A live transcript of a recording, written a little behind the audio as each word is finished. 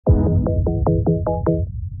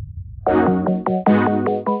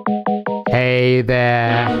Hey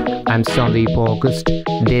there, I'm Sundeep August.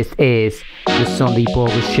 This is the Sundeep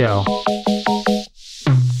August Show.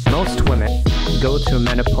 Most women go through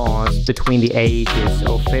menopause between the ages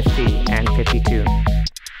of 50 and 52.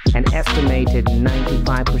 An estimated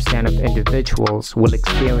 95% of individuals will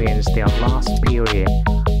experience their last period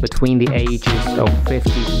between the ages of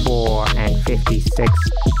 54 and 56.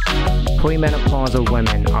 Premenopausal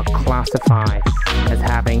women are classified as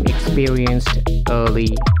having experienced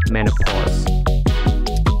early menopause.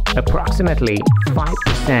 Approximately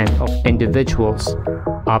 5% of individuals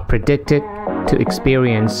are predicted to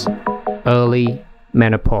experience early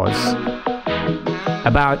menopause.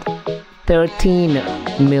 About 13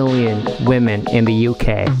 million women in the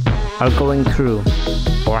UK are going through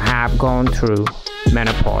or have gone through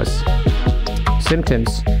menopause.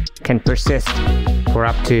 Symptoms can persist for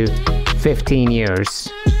up to 15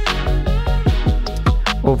 years.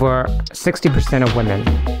 Over 60% of women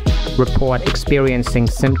report experiencing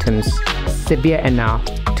symptoms severe enough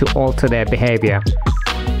to alter their behavior.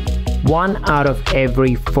 1 out of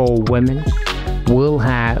every 4 women will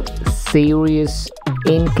have serious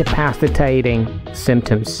incapacitating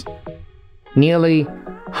symptoms. Nearly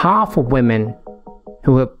half of women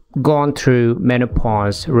who have gone through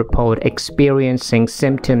menopause report experiencing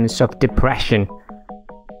symptoms of depression.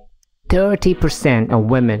 30% of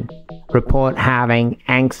women report having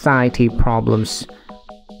anxiety problems.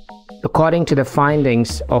 According to the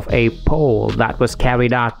findings of a poll that was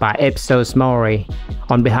carried out by Ipsos Mori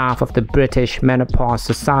on behalf of the British Menopause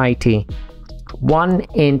Society, 1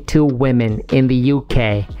 in 2 women in the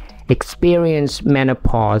UK experience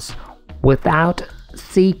menopause without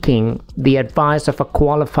seeking the advice of a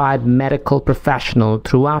qualified medical professional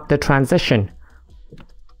throughout the transition.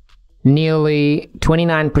 Nearly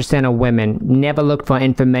 29% of women never looked for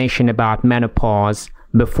information about menopause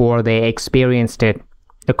before they experienced it,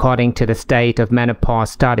 according to the State of Menopause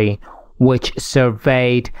study, which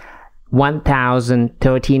surveyed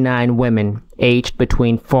 1,039 women aged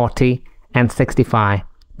between 40 and 65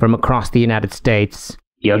 from across the United States.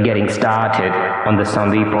 You're getting started on the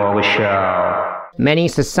Sundeep August Show. Many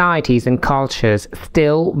societies and cultures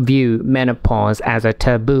still view menopause as a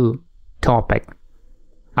taboo topic.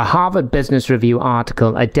 A Harvard Business Review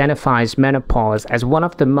article identifies menopause as one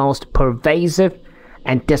of the most pervasive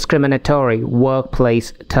and discriminatory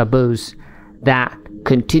workplace taboos that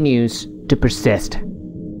continues to persist.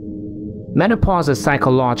 Menopause's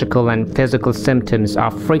psychological and physical symptoms are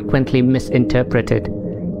frequently misinterpreted,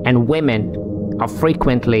 and women are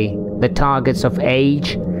frequently the targets of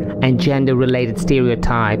age and gender-related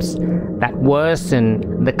stereotypes that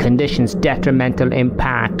worsen the condition's detrimental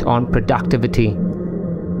impact on productivity.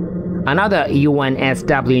 Another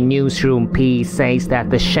UNSW newsroom piece says that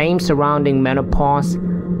the shame surrounding menopause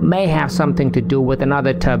may have something to do with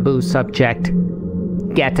another taboo subject: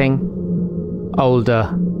 getting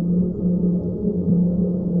older.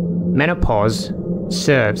 Menopause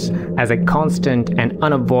serves as a constant and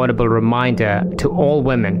unavoidable reminder to all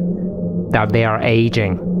women that they are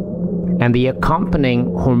aging, and the accompanying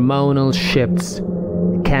hormonal shifts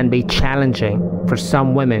can be challenging for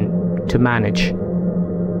some women to manage.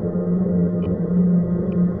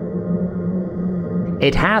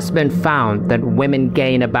 It has been found that women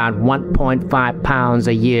gain about 1.5 pounds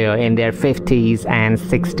a year in their 50s and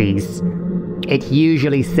 60s. It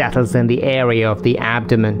usually settles in the area of the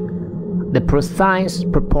abdomen. The precise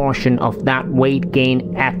proportion of that weight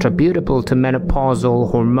gain attributable to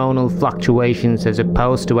menopausal hormonal fluctuations as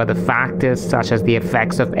opposed to other factors such as the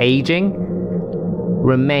effects of aging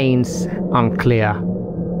remains unclear.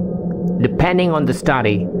 Depending on the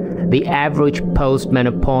study, the average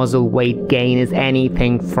postmenopausal weight gain is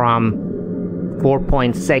anything from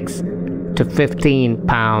 4.6 to 15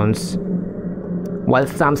 pounds. While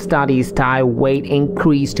some studies tie weight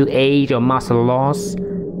increase to age or muscle loss,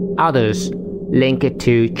 others link it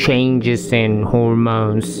to changes in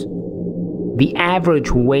hormones. The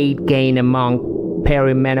average weight gain among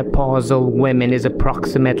perimenopausal women is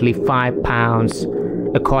approximately 5 pounds,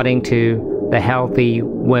 according to the Healthy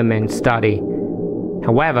Women study.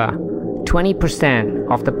 However,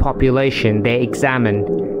 20% of the population they examined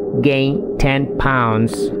gained 10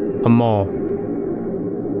 pounds or more.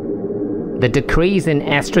 The decrease in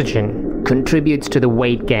estrogen contributes to the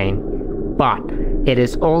weight gain, but it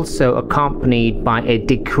is also accompanied by a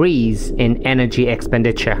decrease in energy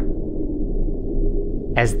expenditure.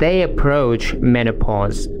 As they approach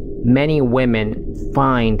menopause, many women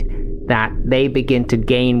find that they begin to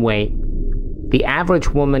gain weight. The average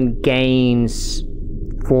woman gains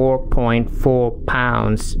 4.4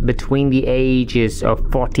 pounds between the ages of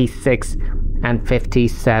 46 and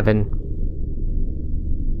 57.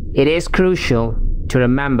 It is crucial to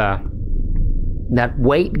remember that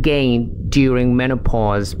weight gain during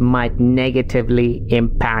menopause might negatively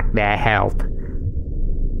impact their health.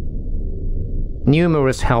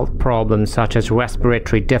 Numerous health problems such as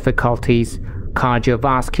respiratory difficulties,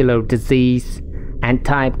 cardiovascular disease, and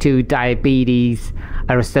type 2 diabetes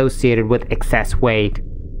are associated with excess weight,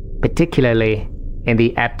 particularly in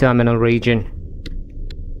the abdominal region.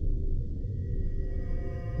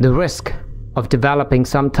 The risk of developing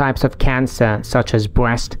some types of cancer such as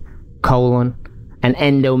breast, colon, and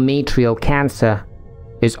endometrial cancer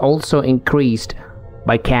is also increased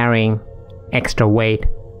by carrying extra weight.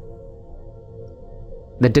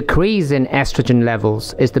 The decrease in estrogen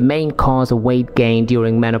levels is the main cause of weight gain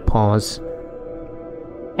during menopause.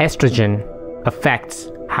 Estrogen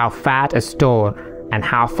affects how fat is stored and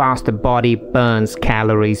how fast the body burns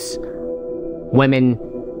calories. Women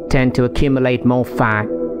tend to accumulate more fat,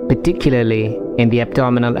 particularly in the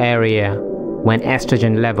abdominal area, when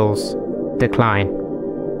estrogen levels decline.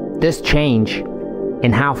 This change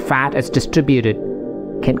in how fat is distributed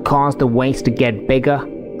can cause the waist to get bigger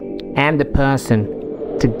and the person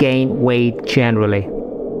to gain weight generally.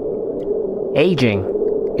 Aging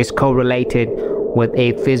is correlated with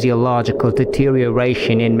a physiological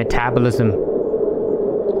deterioration in metabolism,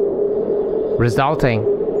 resulting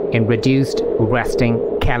in reduced resting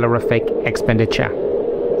calorific expenditure.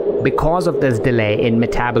 Because of this delay in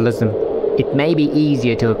metabolism, it may be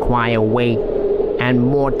easier to acquire weight and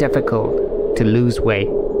more difficult to lose weight.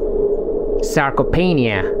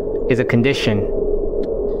 Sarcopenia is a condition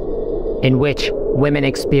in which women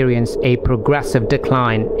experience a progressive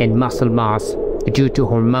decline in muscle mass due to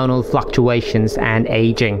hormonal fluctuations and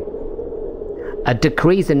aging. A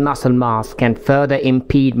decrease in muscle mass can further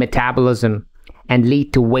impede metabolism and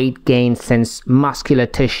lead to weight gain, since muscular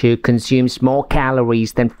tissue consumes more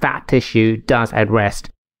calories than fat tissue does at rest.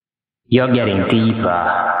 You're getting deeper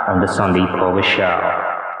on the Sundeep Show.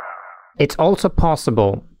 It's also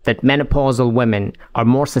possible that menopausal women are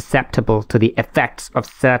more susceptible to the effects of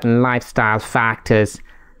certain lifestyle factors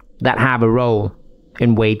that have a role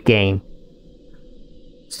in weight gain.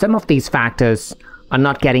 Some of these factors are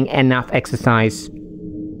not getting enough exercise,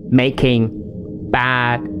 making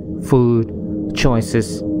bad food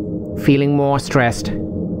choices, feeling more stressed,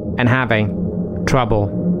 and having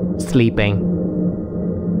trouble sleeping.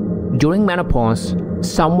 During menopause,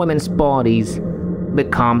 some women's bodies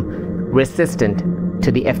become resistant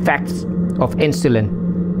to the effects of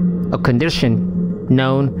insulin, a condition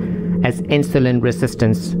known as insulin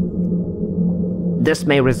resistance. This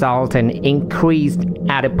may result in increased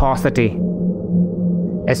adiposity,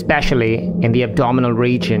 especially in the abdominal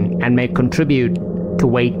region, and may contribute to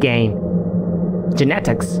weight gain.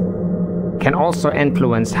 Genetics can also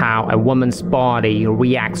influence how a woman's body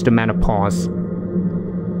reacts to menopause.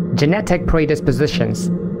 Genetic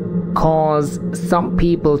predispositions cause some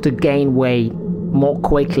people to gain weight more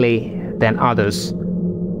quickly than others.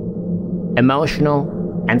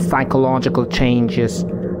 Emotional and psychological changes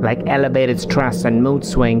like elevated stress and mood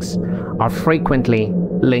swings are frequently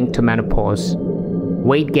linked to menopause.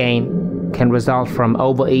 Weight gain can result from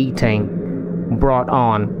overeating brought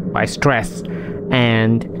on by stress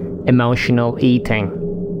and emotional eating.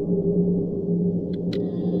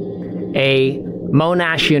 A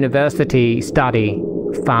Monash University study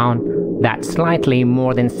found that slightly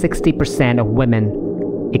more than 60% of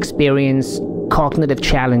women experience cognitive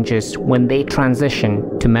challenges when they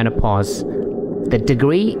transition to menopause. The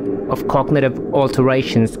degree of cognitive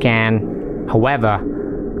alterations can, however,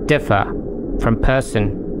 differ from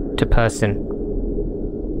person to person.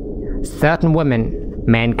 Certain women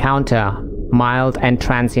may encounter mild and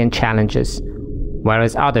transient challenges,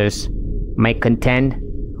 whereas others may contend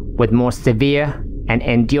with more severe and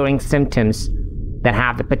enduring symptoms that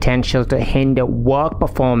have the potential to hinder work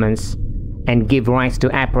performance and give rise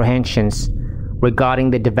to apprehensions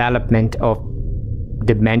regarding the development of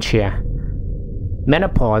dementia.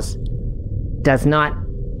 Menopause does not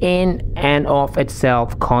in and of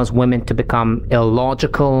itself cause women to become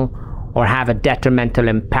illogical or have a detrimental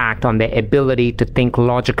impact on their ability to think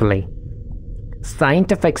logically.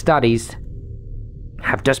 Scientific studies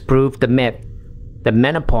have just proved the myth that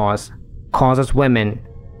menopause causes women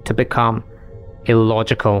to become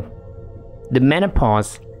illogical. The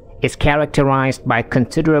menopause is characterized by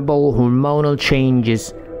considerable hormonal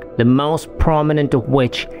changes, the most prominent of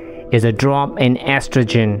which is a drop in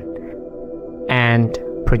estrogen and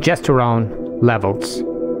progesterone levels.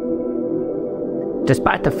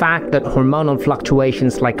 Despite the fact that hormonal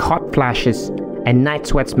fluctuations like hot flashes and night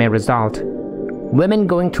sweats may result, women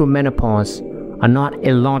going through menopause are not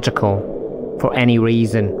illogical for any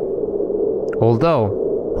reason.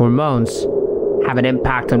 Although Hormones have an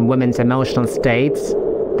impact on women's emotional states.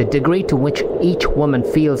 The degree to which each woman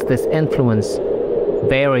feels this influence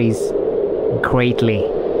varies greatly.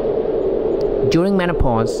 During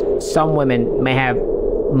menopause, some women may have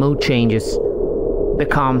mood changes,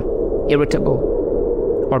 become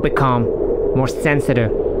irritable, or become more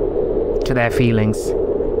sensitive to their feelings.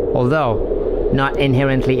 Although not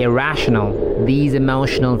inherently irrational, these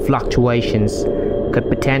emotional fluctuations could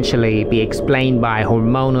potentially be explained by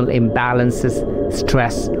hormonal imbalances,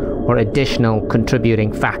 stress, or additional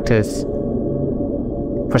contributing factors.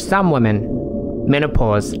 For some women,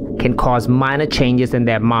 menopause can cause minor changes in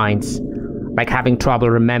their minds, like having trouble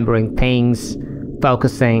remembering things,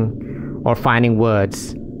 focusing, or finding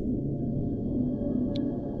words.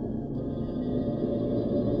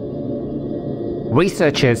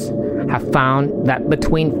 Researchers have found that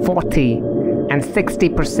between 40 and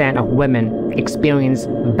 60% of women experience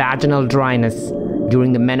vaginal dryness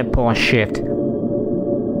during the menopause shift.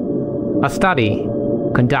 A study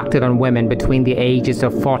conducted on women between the ages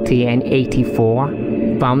of 40 and 84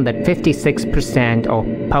 found that 56% of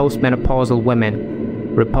postmenopausal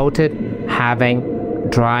women reported having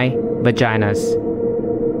dry vaginas.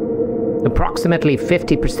 Approximately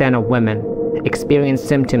 50% of women experience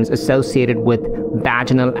symptoms associated with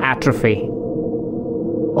vaginal atrophy,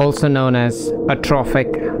 also known as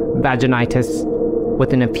atrophic vaginitis,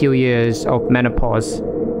 within a few years of menopause.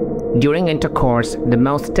 During intercourse, the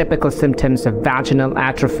most typical symptoms of vaginal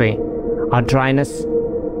atrophy are dryness,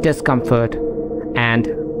 discomfort, and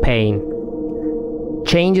pain.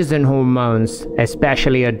 Changes in hormones,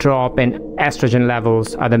 especially a drop in estrogen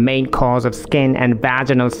levels, are the main cause of skin and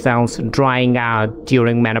vaginal cells drying out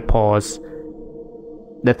during menopause.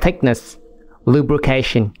 The thickness,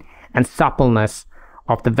 lubrication, and suppleness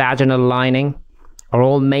of the vaginal lining are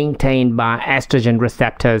all maintained by estrogen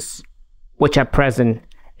receptors, which are present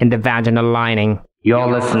in the vaginal lining. You're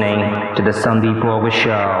listening to the Sundeep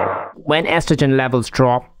Show. When estrogen levels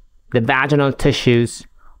drop, the vaginal tissues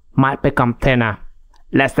might become thinner,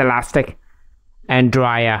 less elastic, and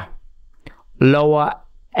drier. Lower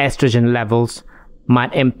estrogen levels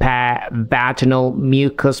might impair vaginal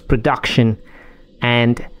mucus production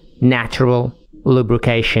and natural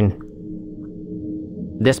lubrication.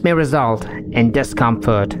 This may result in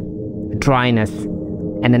discomfort, dryness,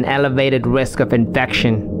 and an elevated risk of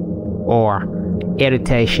infection or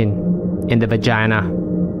irritation in the vagina.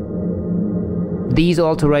 These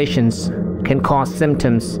alterations can cause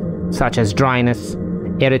symptoms such as dryness,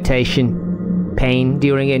 irritation, pain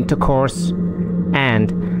during intercourse,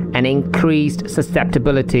 and an increased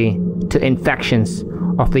susceptibility to infections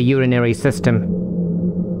of the urinary system.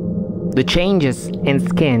 The changes in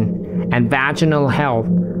skin and vaginal health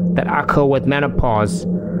that occur with menopause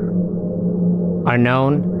are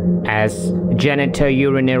known as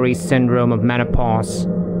genitourinary syndrome of menopause,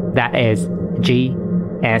 that is GSM.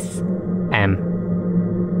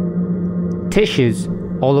 Tissues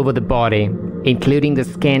all over the body, including the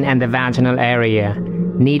skin and the vaginal area,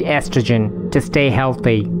 need estrogen to stay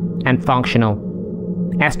healthy and functional.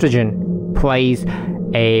 Estrogen plays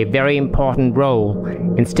a very important role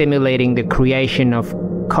in stimulating the creation of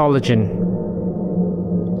collagen,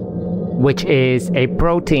 which is a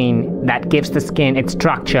protein that gives the skin its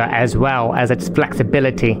structure as well as its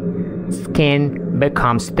flexibility. Skin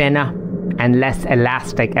becomes thinner and less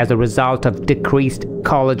elastic as a result of decreased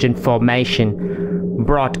collagen formation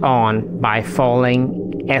brought on by falling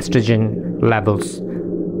estrogen levels.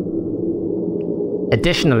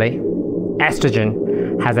 Additionally, estrogen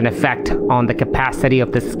has an effect on the capacity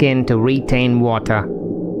of the skin to retain water.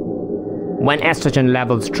 When estrogen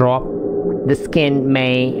levels drop, the skin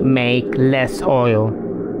may make less oil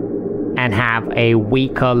and have a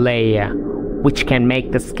weaker layer, which can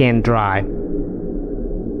make the skin dry.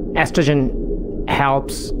 Estrogen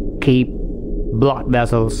helps keep blood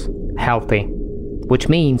vessels healthy, which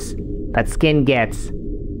means that skin gets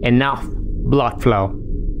enough blood flow.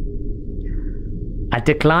 A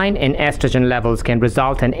decline in estrogen levels can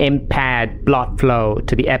result in impaired blood flow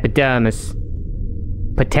to the epidermis,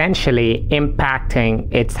 potentially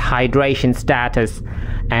impacting its hydration status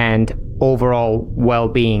and overall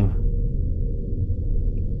well-being.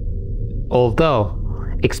 Although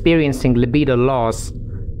experiencing libido loss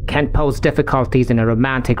can pose difficulties in a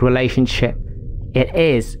romantic relationship, it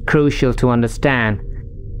is crucial to understand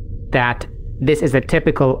that this is a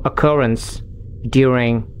typical occurrence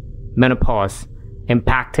during menopause,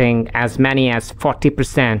 impacting as many as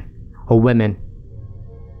 40% of women.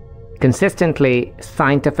 Consistently,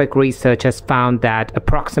 scientific research has found that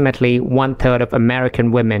approximately 1/3 of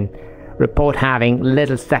American women report having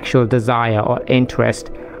little sexual desire or interest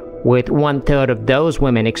with 1/3 of those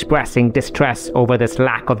women expressing distress over this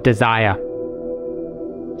lack of desire.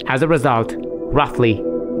 As a result, roughly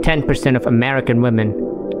 10% of American women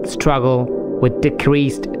struggle with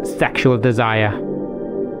decreased sexual desire.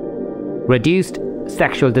 Reduced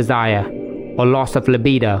sexual desire or loss of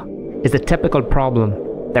libido is a typical problem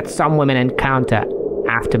that some women encounter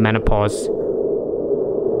after menopause.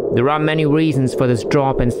 There are many reasons for this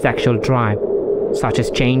drop in sexual drive, such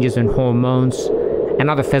as changes in hormones and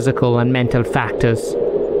other physical and mental factors.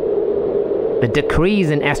 The decrease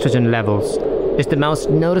in estrogen levels is the most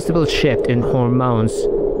noticeable shift in hormones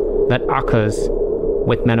that occurs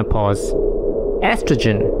with menopause.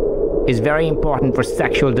 Estrogen is very important for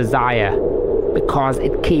sexual desire because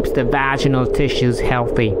it keeps the vaginal tissues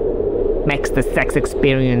healthy, makes the sex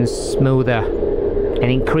experience smoother,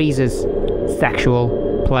 and increases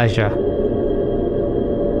sexual pleasure.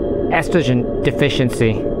 Estrogen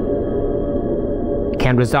deficiency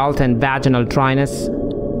can result in vaginal dryness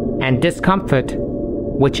and discomfort,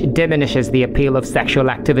 which diminishes the appeal of sexual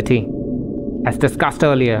activity. As discussed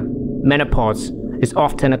earlier, menopause is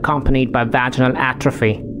often accompanied by vaginal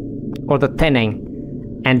atrophy, or the thinning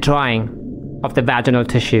and drying of the vaginal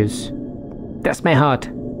tissues. This may hurt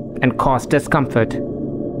and cause discomfort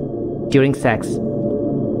during sex,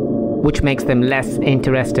 which makes them less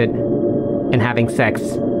interested in having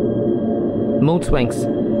sex. Mood swings,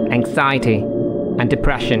 anxiety, and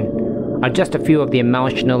depression are just a few of the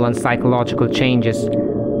emotional and psychological changes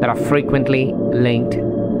that are frequently linked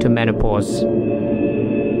to menopause.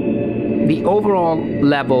 The overall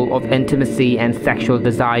level of intimacy and sexual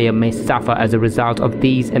desire may suffer as a result of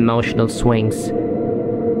these emotional swings.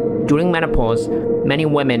 During menopause, many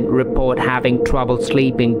women report having trouble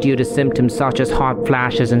sleeping due to symptoms such as hot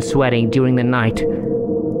flashes and sweating during the night.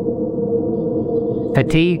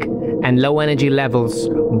 Fatigue and low energy levels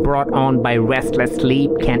brought on by restless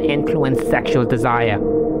sleep can influence sexual desire.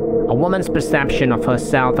 A woman's perception of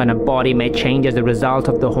herself and her body may change as a result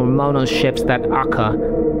of the hormonal shifts that occur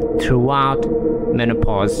throughout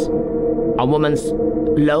menopause. A woman's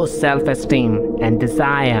low self-esteem and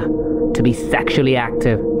desire to be sexually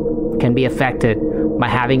active can be affected by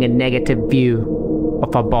having a negative view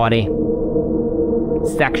of her body.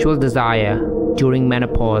 Sexual desire during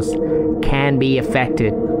menopause can be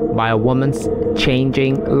affected by a woman's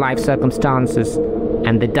changing life circumstances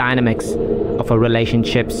and the dynamics of her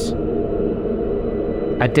relationships.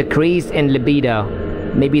 A decrease in libido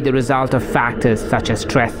may be the result of factors such as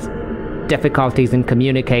stress, difficulties in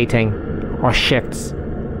communicating, or shifts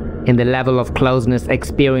in the level of closeness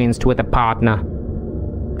experienced with a partner.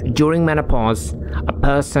 During menopause, a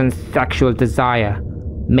person's sexual desire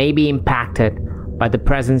may be impacted by the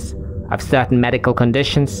presence of certain medical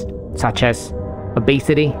conditions such as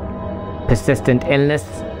obesity, persistent illness,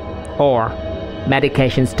 or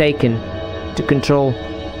medications taken to control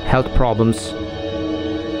health problems.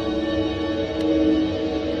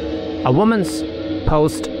 A woman's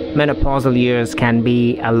post-menopausal years can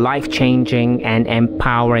be a life-changing and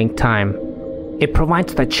empowering time. It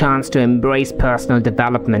provides the chance to embrace personal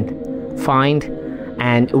development, find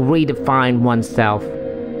and redefine oneself,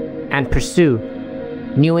 and pursue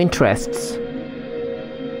new interests.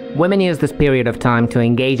 Women use this period of time to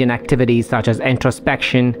engage in activities such as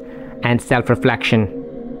introspection and self-reflection.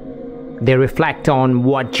 They reflect on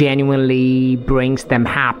what genuinely brings them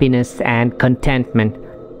happiness and contentment.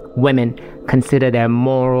 Women consider their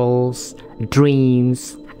morals,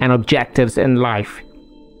 dreams, and objectives in life.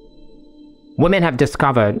 Women have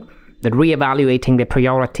discovered that reevaluating their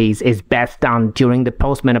priorities is best done during the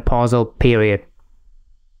postmenopausal period.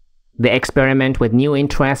 They experiment with new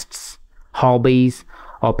interests, hobbies,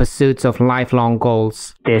 or pursuits of lifelong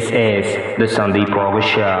goals. This is the Sundeep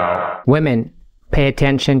Show. Women pay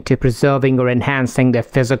attention to preserving or enhancing their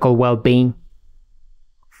physical well-being.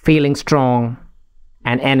 Feeling strong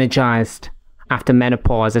and energized after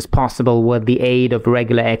menopause is possible with the aid of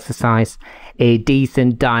regular exercise, a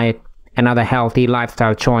decent diet, and other healthy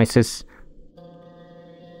lifestyle choices.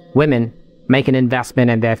 Women make an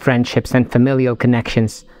investment in their friendships and familial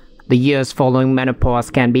connections. The years following menopause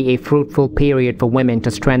can be a fruitful period for women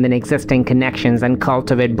to strengthen existing connections and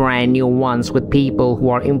cultivate brand new ones with people who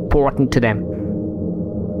are important to them.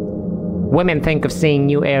 Women think of seeing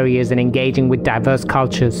new areas and engaging with diverse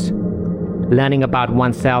cultures. Learning about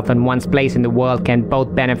oneself and one's place in the world can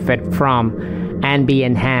both benefit from and be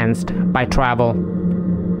enhanced by travel.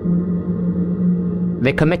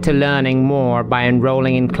 They commit to learning more by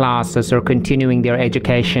enrolling in classes or continuing their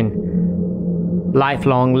education.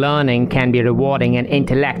 Lifelong learning can be rewarding and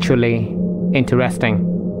intellectually interesting.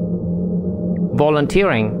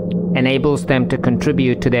 Volunteering enables them to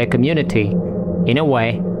contribute to their community in a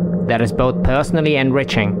way that is both personally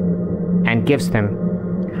enriching and gives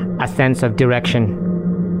them a sense of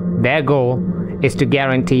direction. Their goal is to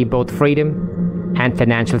guarantee both freedom and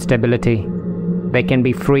financial stability. They can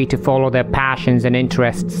be free to follow their passions and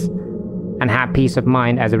interests and have peace of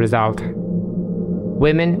mind as a result.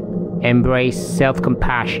 Women embrace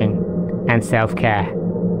self-compassion and self-care.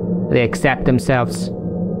 They accept themselves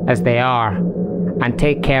as they are and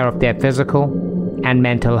take care of their physical and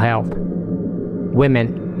mental health.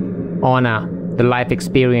 Women honor the life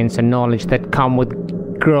experience and knowledge that come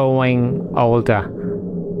with growing older.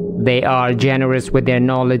 They are generous with their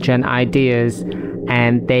knowledge and ideas,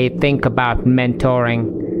 and they think about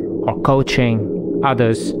mentoring or coaching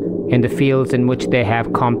others in the fields in which they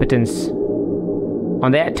have competence.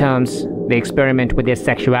 On their terms, they experiment with their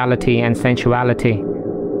sexuality and sensuality.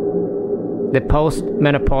 The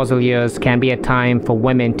post-menopausal years can be a time for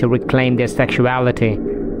women to reclaim their sexuality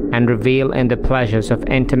and revel in the pleasures of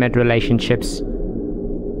intimate relationships.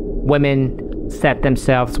 Women set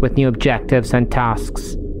themselves with new objectives and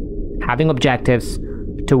tasks. Having objectives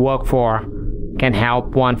to work for can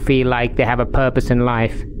help one feel like they have a purpose in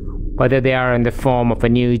life, whether they are in the form of a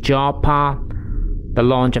new job path, the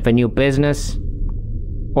launch of a new business,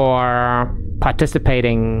 or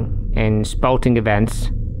participating in sporting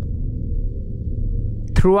events.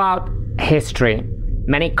 Throughout history,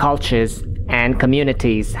 many cultures and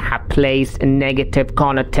communities have placed negative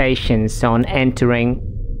connotations on entering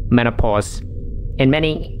menopause. In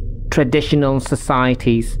many traditional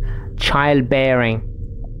societies, childbearing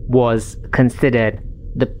was considered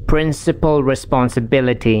the principal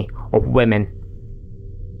responsibility of women.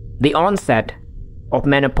 The onset of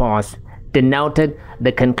menopause denoted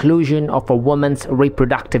the conclusion of a woman's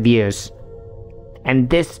reproductive years, and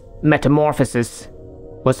this metamorphosis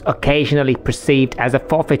was occasionally perceived as a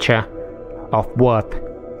forfeiture of worth,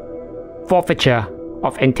 forfeiture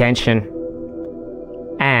of intention,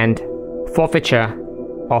 and forfeiture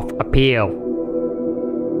of appeal.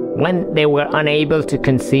 When they were unable to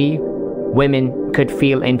conceive, women could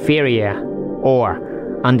feel inferior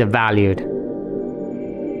or undervalued.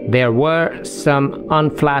 There were some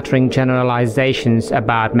unflattering generalizations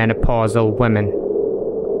about menopausal women.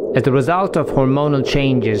 As a result of hormonal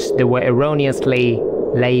changes, they were erroneously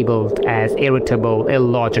labeled as irritable,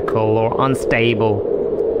 illogical, or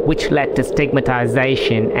unstable, which led to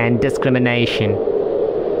stigmatization and discrimination.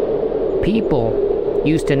 People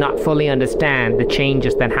used to not fully understand the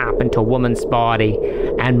changes that happen to a woman's body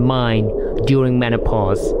and mind during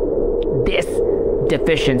menopause. This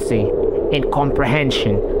deficiency in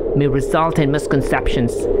comprehension may result in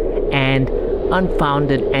misconceptions and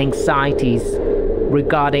unfounded anxieties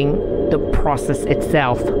regarding the process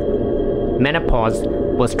itself. Menopause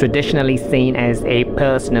was traditionally seen as a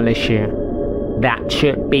personal issue that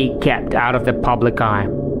should be kept out of the public eye.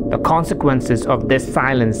 The consequences of this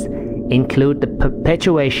silence include the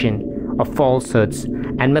perpetuation of falsehoods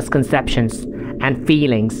and misconceptions and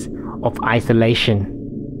feelings of isolation.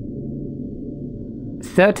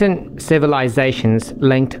 Certain civilizations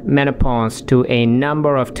linked menopause to a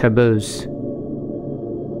number of taboos.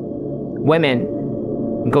 Women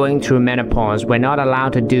going through menopause were not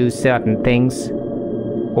allowed to do certain things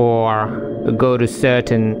or go to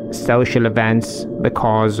certain social events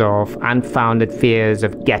because of unfounded fears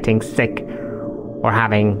of getting sick or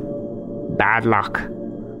having bad luck.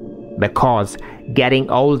 Because getting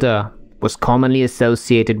older was commonly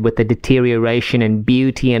associated with a deterioration in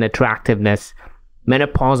beauty and attractiveness,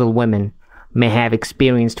 menopausal women may have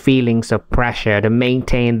experienced feelings of pressure to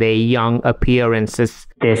maintain their young appearances.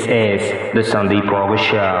 This is the Sundeep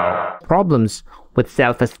Show. Problems with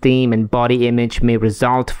self-esteem and body image may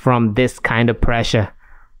result from this kind of pressure.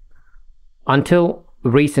 Until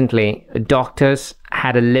recently, doctors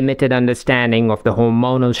had a limited understanding of the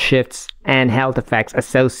hormonal shifts and health effects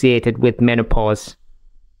associated with menopause.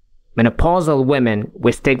 Menopausal women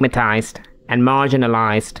were stigmatized and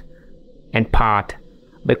marginalized in part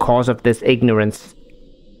because of this ignorance.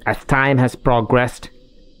 As time has progressed,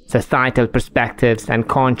 societal perspectives and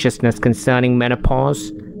consciousness concerning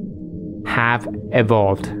menopause have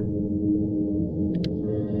evolved.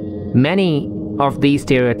 Many of these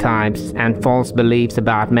stereotypes and false beliefs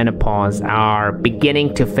about menopause are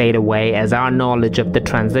beginning to fade away as our knowledge of the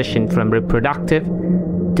transition from reproductive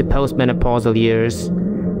to postmenopausal years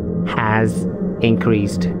has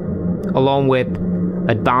increased, along with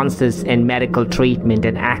advances in medical treatment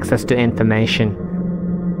and access to information.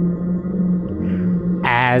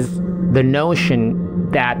 As the notion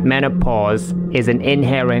that menopause is an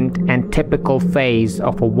inherent and typical phase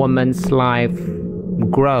of a woman's life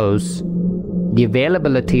grows, the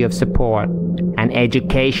availability of support and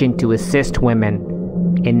education to assist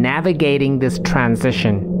women in navigating this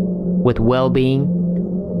transition with well-being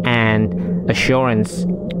and assurance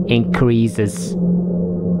increases.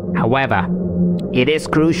 However, it is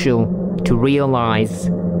crucial to realize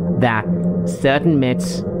that certain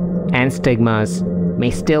myths and stigmas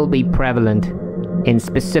may still be prevalent in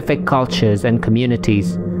specific cultures and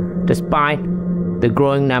communities, despite the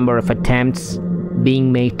growing number of attempts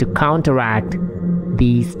being made to counteract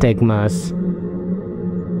these stigmas.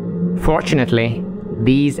 Fortunately,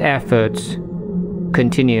 these efforts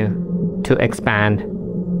continue to expand.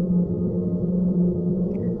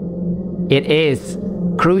 It is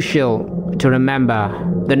crucial to remember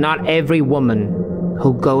that not every woman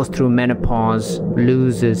who goes through menopause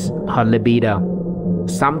loses her libido.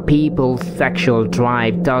 Some people's sexual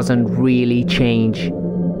drive doesn't really change,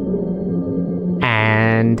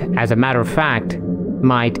 and as a matter of fact,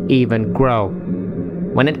 might even grow.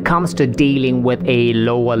 When it comes to dealing with a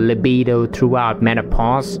lower libido throughout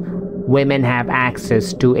menopause, women have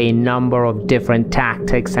access to a number of different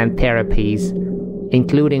tactics and therapies,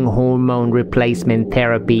 including hormone replacement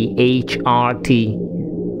therapy (HRT),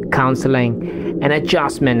 counseling, and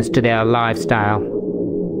adjustments to their lifestyle.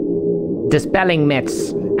 Dispelling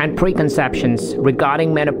myths and preconceptions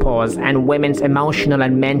regarding menopause and women's emotional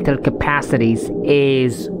and mental capacities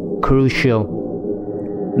is crucial.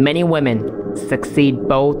 Many women succeed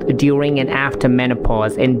both during and after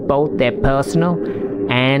menopause in both their personal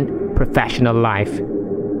and professional life.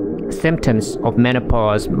 Symptoms of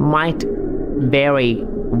menopause might vary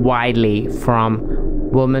widely from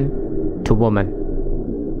woman to woman,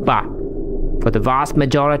 but for the vast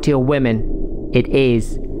majority of women, it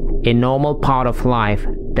is a normal part of life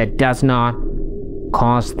that does not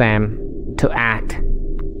cause them to act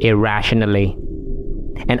irrationally.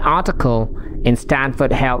 An article in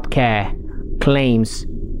Stanford Healthcare claims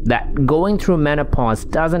that going through menopause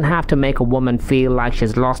doesn't have to make a woman feel like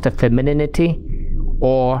she's lost her femininity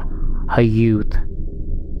or her youth.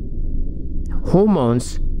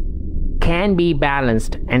 Hormones can be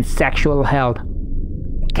balanced and sexual health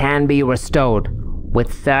can be restored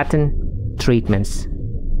with certain treatments.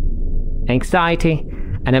 Anxiety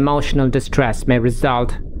and emotional distress may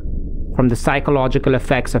result from the psychological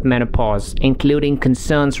effects of menopause, including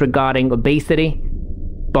concerns regarding obesity,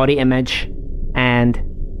 body image, and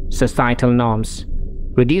societal norms.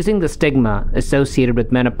 Reducing the stigma associated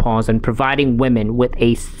with menopause and providing women with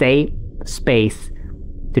a safe space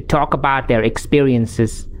to talk about their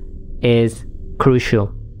experiences is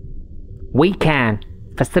crucial. We can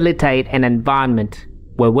facilitate an environment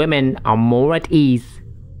where women are more at ease,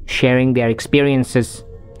 sharing their experiences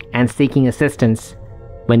and seeking assistance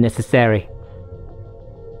when necessary.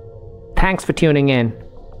 Thanks for tuning in.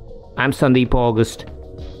 I'm Sundeep August.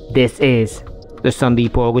 This is the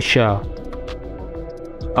Sundeep August Show.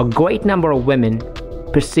 A great number of women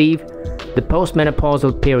perceive the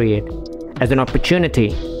postmenopausal period as an opportunity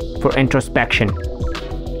for introspection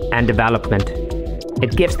and development.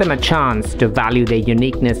 It gives them a chance to value their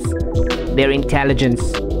uniqueness, their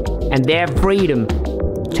intelligence, and their freedom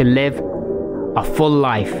to live a full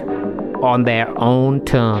life on their own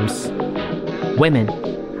terms. Women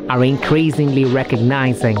are increasingly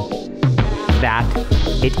recognizing that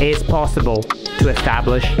it is possible to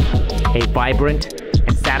establish a vibrant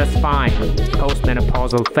and satisfying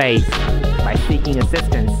postmenopausal phase by seeking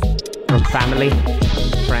assistance from family,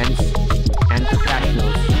 friends, and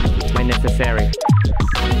professionals when necessary.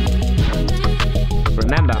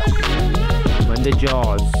 Remember, when the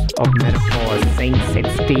jaws of menopause sinks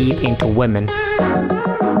its teeth into women,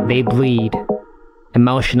 they bleed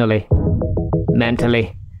emotionally,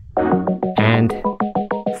 mentally, and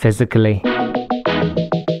physically.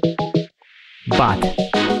 But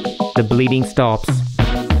the bleeding stops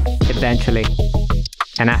eventually,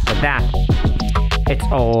 and after that, it's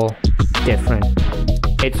all different.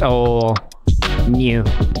 It's all new.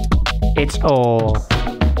 It's all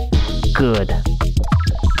good.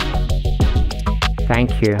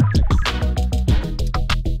 Thank you.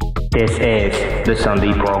 This is the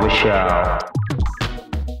Sundeep Show.